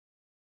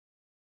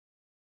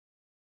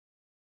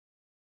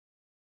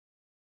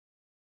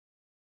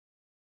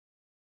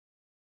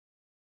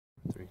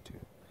too.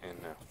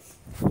 And now.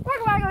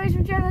 Welcome back, ladies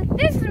and gentlemen.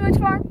 This is the Mutz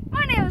Farm.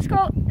 My name is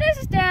Colt. This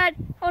is Dad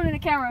holding the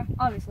camera,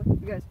 obviously,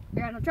 because I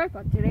got no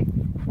tripod today.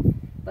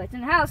 But it's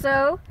in the house,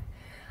 so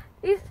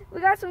we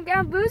got some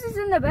Gamboozies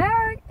in the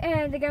bag,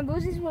 and the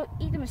Gamboozies will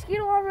eat the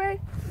mosquito larvae.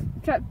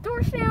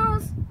 Trapdoor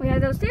snails, we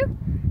have those too.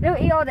 They'll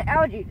eat all the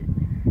algae.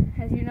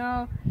 As you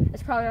know,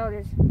 it's probably all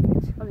this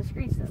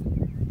green stuff.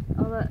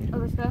 All the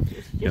other stuff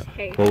is just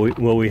hay.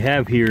 What we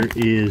have here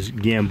is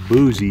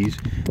Gamboozies.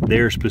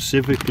 They're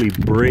specifically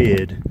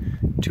bred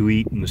to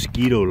eat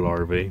mosquito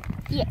larvae.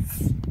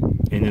 Yes.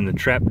 And then the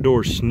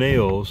trapdoor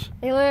snails.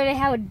 They literally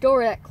have a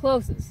door that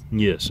closes.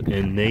 Yes,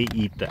 and they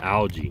eat the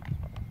algae.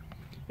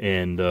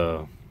 And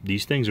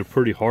these things are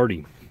pretty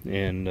hardy.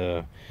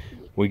 And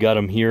we got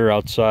them here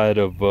outside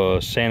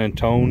of San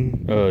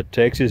Antonio,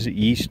 Texas,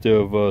 east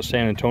of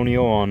San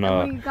Antonio on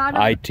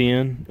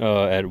I-10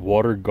 at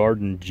Water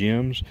Garden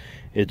Gyms.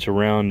 It's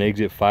around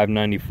exit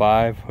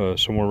 595,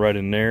 somewhere right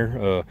in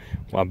there.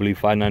 I believe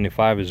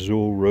 595 is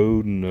Zool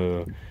Road,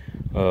 and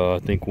I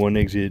think one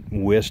exit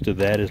west of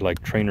that is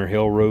like Trainer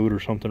Hill Road or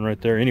something right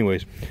there.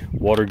 Anyways,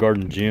 Water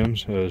Garden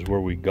Gyms is where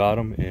we got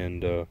them,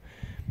 and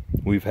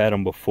we've had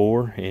them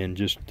before, and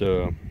just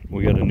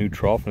we got a new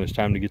trough, and it's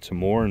time to get some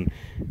more. And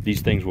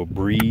these things will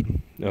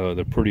breed.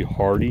 They're pretty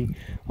hardy.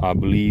 I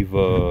believe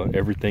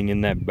everything in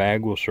that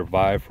bag will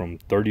survive from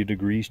 30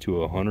 degrees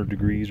to 100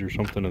 degrees or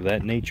something of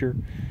that nature.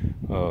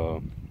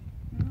 And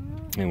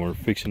we're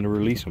fixing to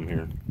release them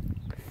here.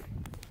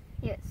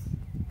 Yes.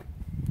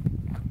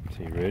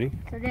 So you ready?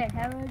 So Dad,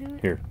 how do I do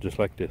it? Here, just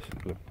like this.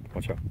 Look,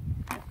 watch out.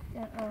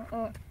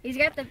 He's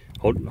got the...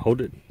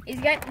 Hold it. He's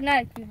got the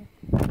knife, people.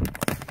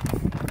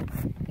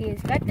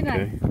 He's got the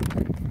knife.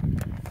 Okay.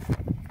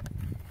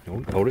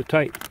 Hold it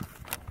tight.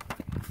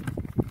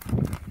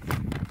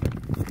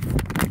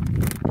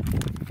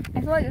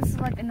 I feel like this is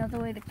like another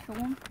way to kill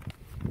him.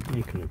 You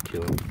ain't gonna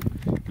kill him.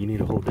 You need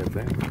to hold that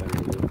back tight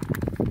a little.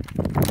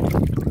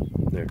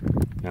 There.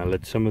 Now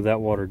let some of that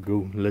water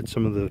go. Let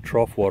some of the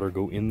trough water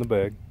go in the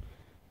bag.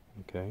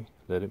 Okay.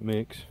 Let it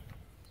mix.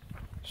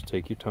 Just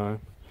take your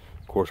time.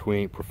 Of course, we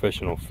ain't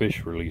professional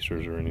fish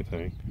releasers or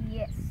anything.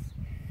 Yes.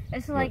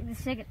 It's like the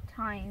second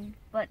time,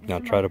 but now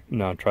try to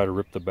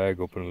rip the bag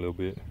open a little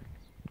bit.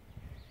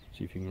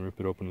 See if you can rip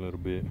it open a little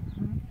bit.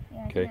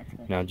 Yeah, okay.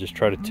 Now just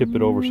try to tip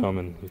it over some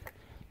and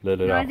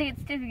let it out. I think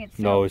it's tipping itself.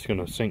 No, it's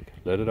gonna sink.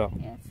 Let it out.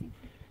 Yeah, see.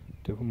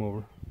 Tip them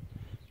over.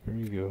 There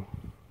you go.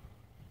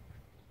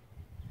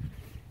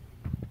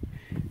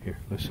 Here,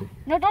 let's see.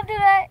 No, don't do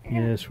that.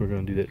 Yes, we're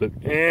gonna do that. Look,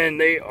 and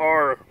they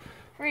are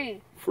free.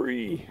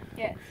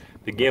 Yes.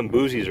 The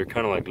Gamboozies are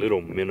kind of like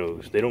little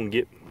minnows. They don't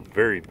get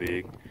very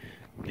big.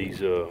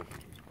 These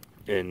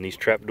and these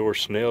trapdoor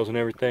snails and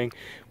everything,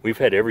 we've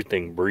had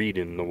everything breed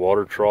in the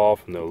water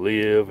trough, and they'll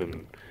live,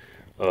 and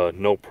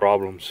no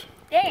problems.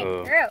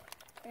 Dang, they're out.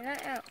 They're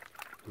not out.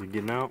 You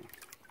getting out?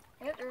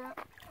 Yep, they're out.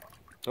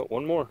 Oh,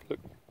 one more. Look,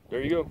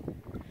 there you go.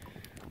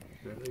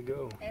 There they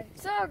go. And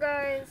so,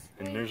 guys.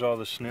 And there's all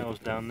the snails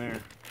down there.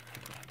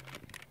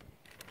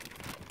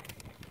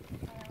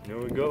 There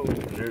we go. And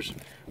there's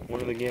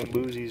one of the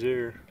Gamboozies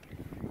there.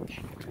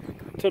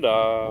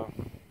 Ta-da!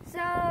 So,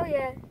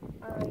 yeah.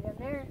 We got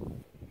there.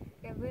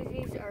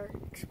 Gamboozies are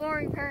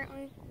exploring,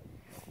 apparently.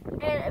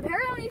 And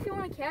apparently, if you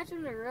want to catch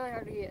them, they're really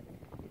hard to get.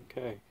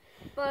 Okay.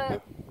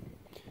 But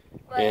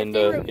and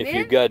if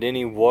you've got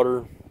any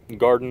water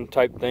garden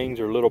type things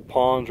or little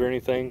ponds or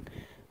anything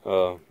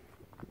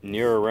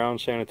near or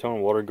around San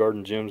Antonio, Water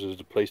Garden Gyms is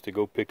the place to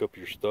go pick up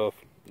your stuff.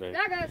 They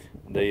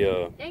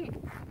dang it.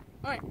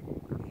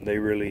 They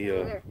really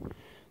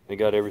they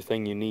got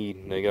everything you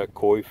need. They got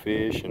koi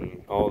fish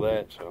and all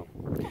that. So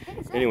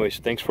anyways,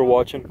 thanks for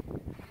watching.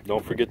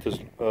 Don't forget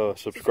to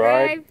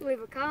subscribe,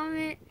 leave a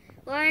comment,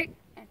 like.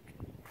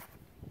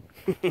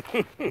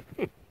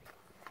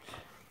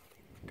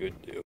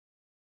 Good deal.